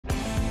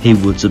Hey,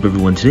 what's up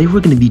everyone? Today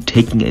we're going to be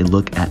taking a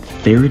look at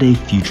Faraday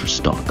future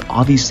stock.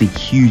 Obviously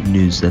huge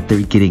news that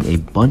they're getting a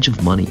bunch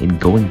of money and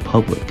going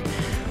public.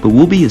 But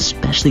we'll be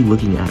especially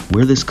looking at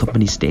where this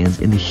company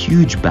stands in the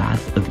huge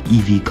bath of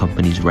EV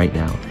companies right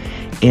now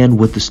and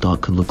what the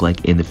stock could look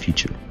like in the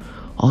future.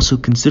 Also,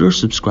 consider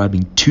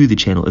subscribing to the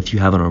channel if you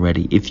haven't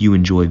already, if you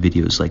enjoy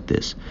videos like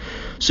this.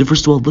 So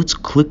first of all, let's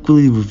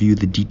quickly review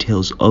the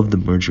details of the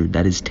merger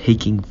that is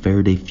taking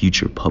Faraday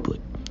Future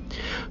public.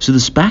 So the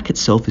SPAC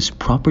itself is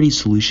Property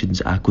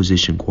Solutions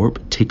Acquisition Corp,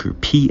 ticker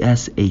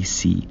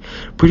PSAC.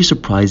 Pretty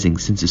surprising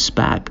since a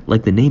SPAC,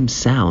 like the name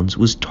sounds,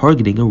 was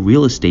targeting a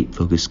real estate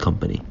focused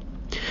company.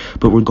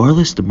 But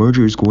regardless, the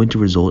merger is going to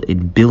result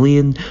in $1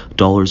 billion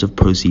of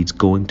proceeds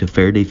going to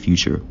Faraday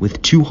Future,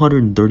 with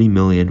 $230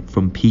 million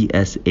from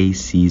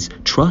PSAC's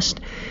trust,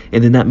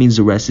 and then that means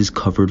the rest is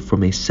covered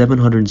from a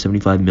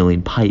 $775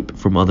 million pipe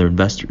from other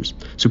investors.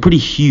 So pretty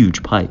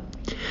huge pipe.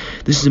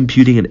 This is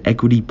imputing an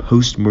equity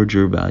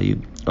post-merger value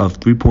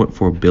of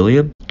 $3.4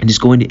 billion and is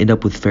going to end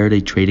up with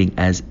Faraday trading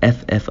as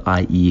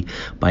FFIE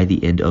by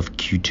the end of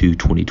Q2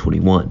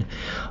 2021.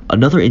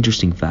 Another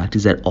interesting fact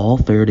is that all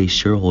Faraday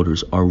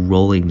shareholders are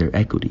rolling their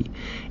equity.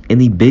 And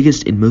the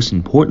biggest and most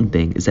important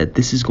thing is that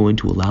this is going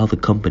to allow the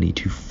company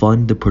to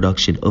fund the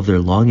production of their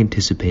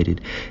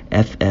long-anticipated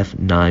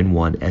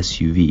FF91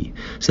 SUV.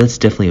 So that's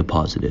definitely a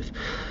positive.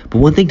 But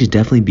one thing to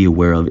definitely be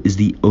aware of is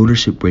the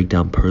ownership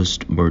breakdown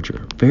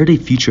post-merger. Faraday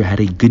Future had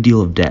a good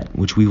deal of debt,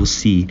 which we will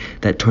see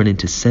that turned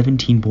into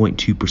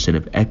 17.2%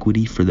 of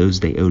equity for those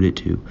they owed it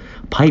to.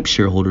 PIPE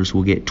shareholders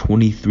will get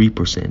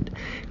 23%.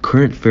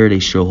 Current Faraday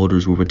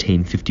shareholders will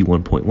retain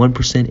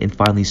 51.1%, and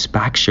finally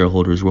SPAC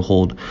shareholders will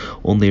hold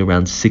only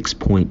around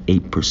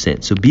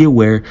 6.8%. So be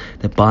aware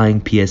that buying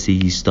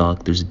PSAC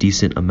stock, there's a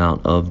decent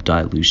amount of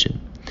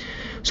dilution.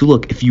 So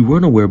look, if you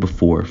weren't aware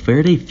before,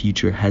 Faraday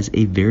Future has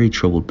a very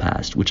troubled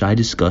past, which I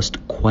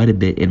discussed quite a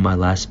bit in my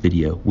last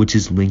video, which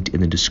is linked in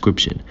the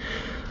description.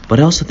 But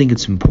I also think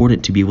it's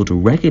important to be able to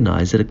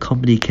recognize that a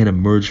company can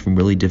emerge from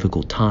really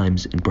difficult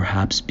times and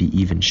perhaps be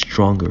even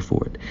stronger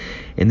for it.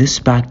 And this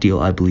SPAC deal,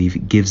 I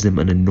believe, gives them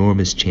an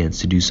enormous chance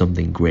to do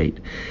something great.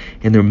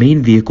 And their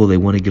main vehicle they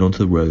want to get onto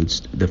the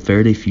roads, the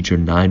Faraday Future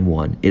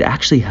 9.1, it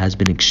actually has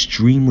been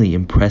extremely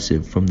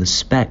impressive from the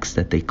specs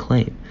that they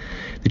claim.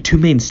 The two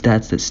main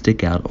stats that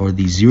stick out are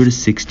the 0 to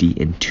 60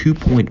 in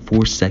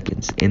 2.4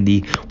 seconds and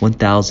the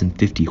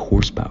 1050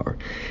 horsepower.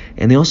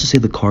 And they also say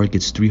the car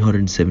gets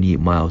 378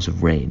 miles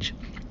of range.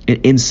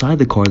 And inside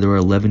the car there are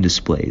 11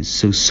 displays,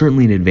 so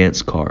certainly an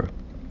advanced car.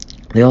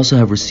 They also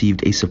have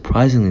received a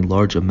surprisingly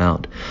large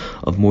amount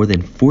of more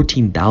than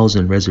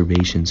 14,000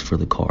 reservations for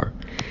the car.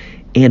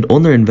 And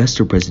on their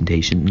investor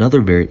presentation,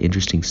 another very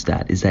interesting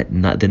stat is that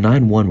the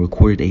 9.1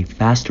 recorded a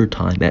faster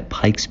time at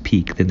Pikes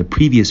Peak than the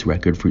previous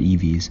record for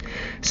EVs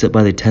set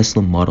by the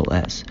Tesla Model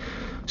S.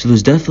 So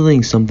there's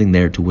definitely something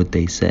there to what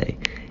they say.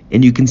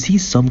 And you can see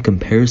some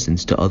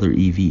comparisons to other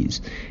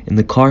EVs. And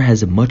the car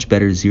has a much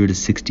better 0 to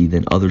 60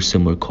 than other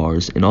similar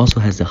cars, and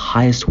also has the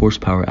highest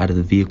horsepower out of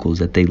the vehicles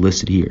that they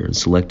listed here, a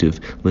selective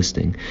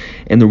listing.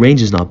 And the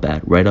range is not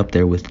bad, right up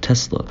there with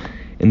Tesla.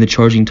 And the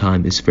charging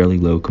time is fairly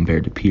low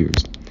compared to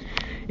peers.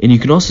 And you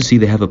can also see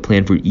they have a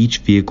plan for each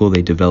vehicle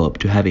they develop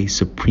to have a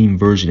supreme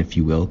version, if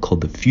you will,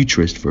 called the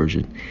futurist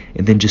version,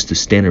 and then just the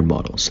standard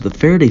model. So the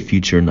Faraday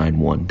Future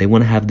 9.1, they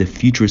want to have the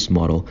futurist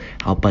model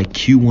out by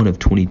Q1 of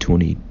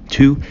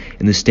 2022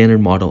 and the standard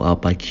model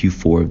out by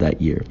Q4 of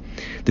that year.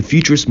 The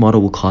futurist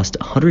model will cost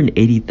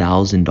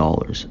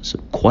 $180,000, so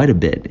quite a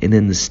bit, and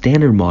then the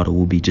standard model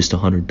will be just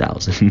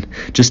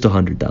 $100,000, just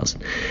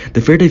 $100,000.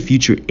 The Faraday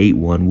Future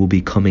 8.1 will be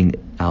coming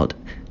out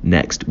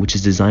next, which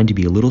is designed to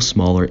be a little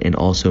smaller and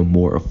also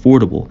more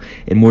affordable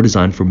and more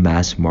designed for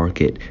mass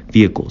market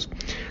vehicles.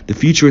 The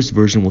futurist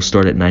version will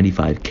start at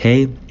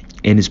 $95K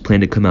and is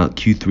planned to come out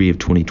Q3 of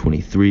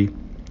 2023.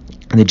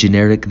 And the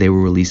generic they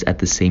will release at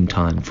the same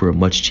time for a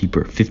much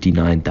cheaper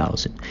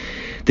 $59,000.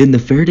 Then the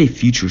Faraday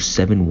Future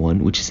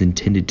 7.1, which is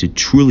intended to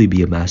truly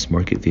be a mass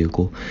market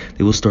vehicle,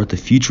 they will start the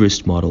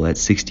futurist model at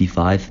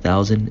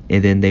 $65,000,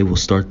 and then they will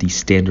start the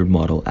standard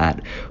model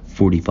at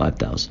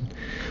 $45,000.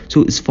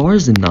 So as far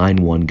as the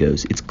 9.1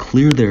 goes, it's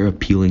clear they're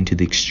appealing to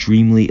the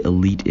extremely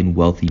elite and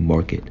wealthy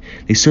market.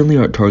 They certainly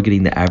aren't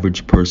targeting the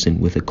average person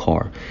with a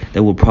car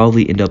that will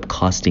probably end up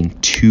costing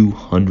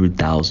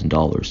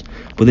 $200,000.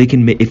 But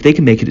if they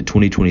can make it to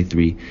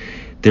 2023,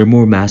 their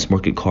more mass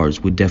market cars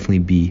would definitely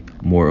be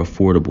more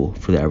affordable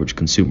for the average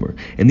consumer.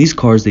 And these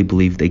cars, they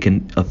believe they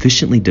can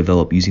efficiently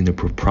develop using their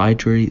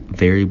proprietary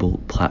variable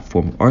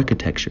platform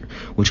architecture,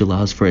 which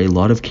allows for a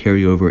lot of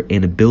carryover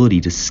and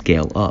ability to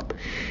scale up,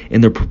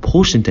 and their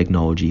propulsion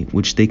technology,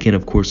 which they can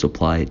of course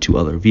apply to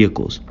other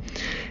vehicles.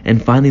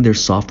 And finally, their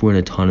software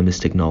and autonomous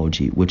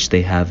technology, which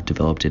they have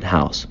developed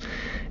in-house.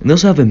 And they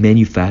also have a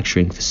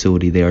manufacturing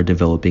facility they are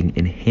developing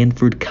in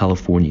Hanford,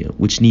 California,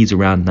 which needs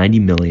around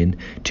 $90 million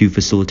to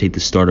facilitate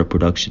the start of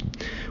production,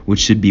 which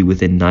should be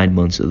within 9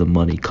 months of the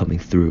money coming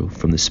through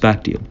from the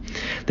SPAC deal.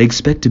 They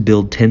expect to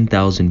build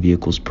 10,000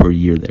 vehicles per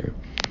year there.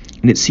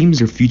 And it seems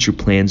their future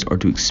plans are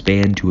to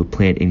expand to a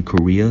plant in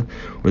Korea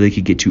where they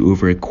could get to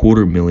over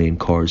 250,000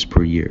 cars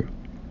per year.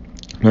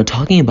 Now,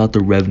 talking about the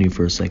revenue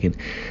for a second,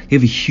 they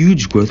have a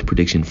huge growth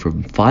prediction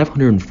from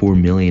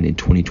 $504 million in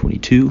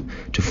 2022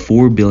 to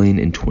 $4 billion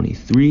in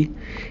 23,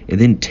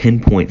 and then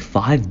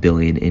 $10.5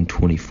 billion in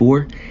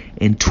 24,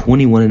 and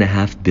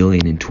 $21.5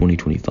 billion in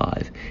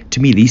 2025. To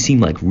me, these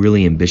seem like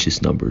really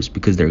ambitious numbers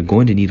because they're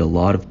going to need a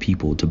lot of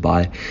people to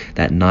buy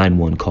that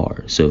 9-1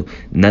 car.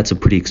 And that's a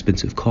pretty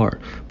expensive car.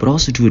 But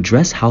also to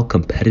address how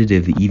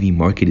competitive the EV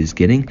market is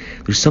getting,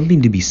 there's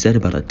something to be said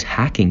about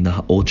attacking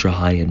the ultra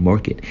high-end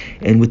market.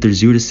 And with their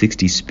 0 to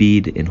 60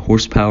 speed and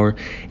horsepower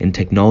and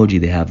technology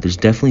they have, there's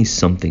definitely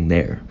something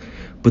there.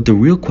 But the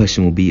real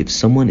question will be if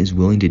someone is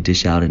willing to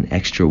dish out an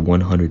extra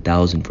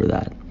 $100,000 for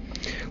that.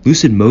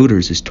 Lucid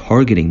Motors is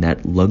targeting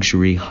that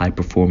luxury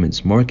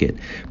high-performance market,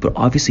 but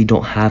obviously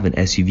don't have an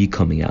SUV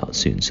coming out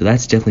soon, so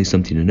that's definitely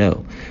something to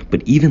know.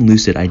 But even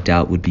Lucid, I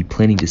doubt, would be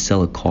planning to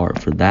sell a car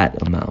for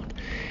that amount.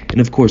 And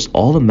of course,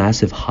 all the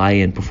massive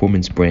high-end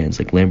performance brands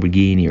like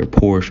Lamborghini or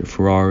Porsche or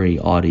Ferrari,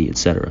 Audi,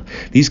 etc.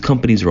 These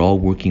companies are all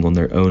working on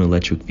their own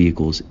electric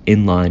vehicles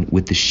in line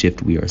with the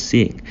shift we are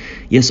seeing.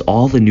 Yes,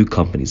 all the new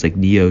companies like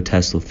NIO,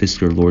 Tesla,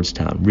 Fisker,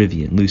 Lordstown,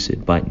 Rivian,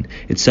 Lucid, Byton,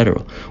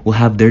 etc. will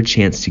have their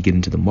chance to get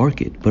into the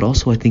market. But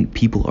also I think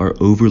people are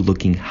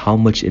overlooking how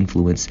much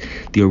influence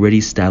the already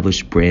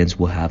established brands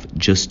will have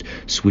just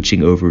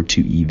switching over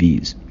to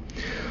EVs.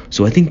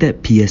 So I think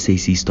that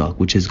PSAC stock,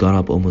 which has gone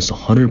up almost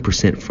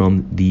 100%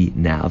 from the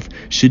NAV,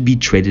 should be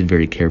traded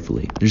very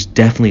carefully. There's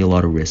definitely a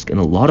lot of risk and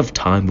a lot of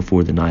time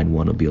before the 9-1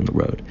 will be on the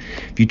road.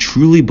 If you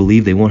truly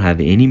believe they won't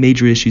have any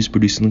major issues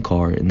producing the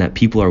car and that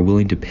people are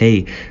willing to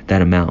pay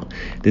that amount,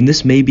 then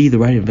this may be the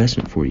right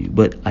investment for you,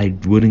 but I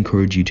would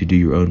encourage you to do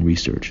your own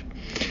research.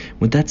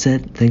 With that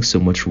said, thanks so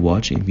much for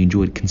watching. If you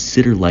enjoyed,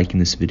 consider liking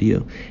this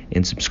video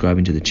and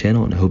subscribing to the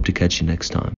channel, and I hope to catch you next time.